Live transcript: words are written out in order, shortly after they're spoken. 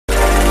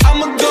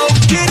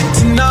get it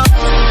tonight.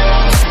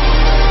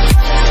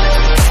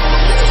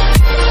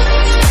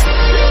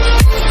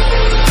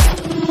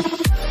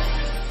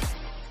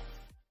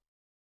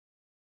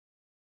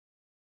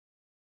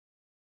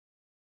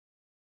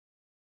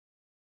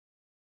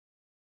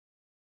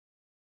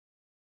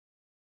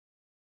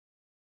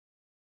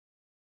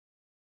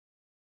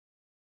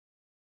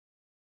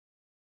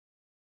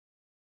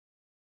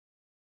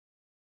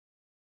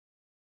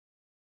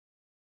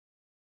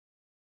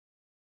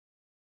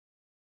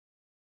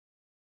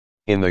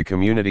 In the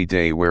Community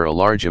Day where a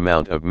large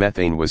amount of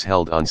methane was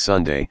held on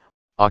Sunday,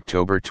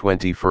 October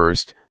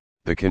 21st,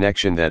 the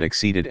connection that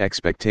exceeded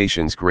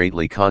expectations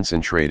greatly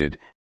concentrated,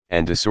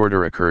 and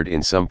disorder occurred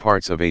in some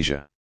parts of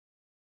Asia.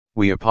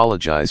 We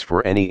apologize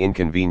for any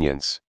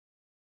inconvenience.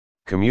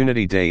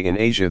 Community Day in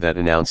Asia that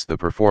announced the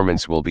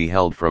performance will be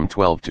held from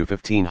 12 to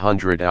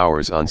 1500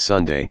 hours on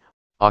Sunday,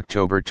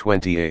 October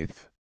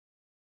 28th.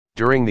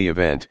 During the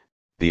event,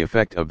 the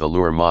effect of the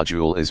lure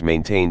module is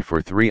maintained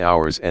for 3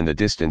 hours and the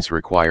distance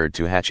required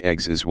to hatch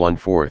eggs is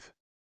 1/4.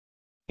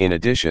 In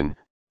addition,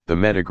 the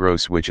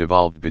metagross which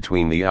evolved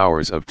between the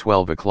hours of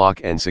 12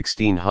 o'clock and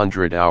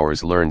 1600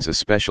 hours learns a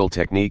special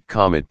technique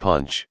comet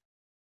punch.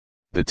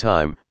 The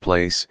time,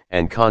 place,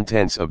 and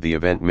contents of the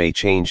event may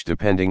change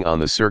depending on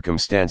the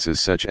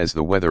circumstances such as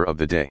the weather of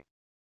the day.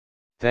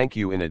 Thank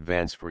you in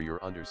advance for your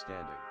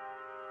understanding.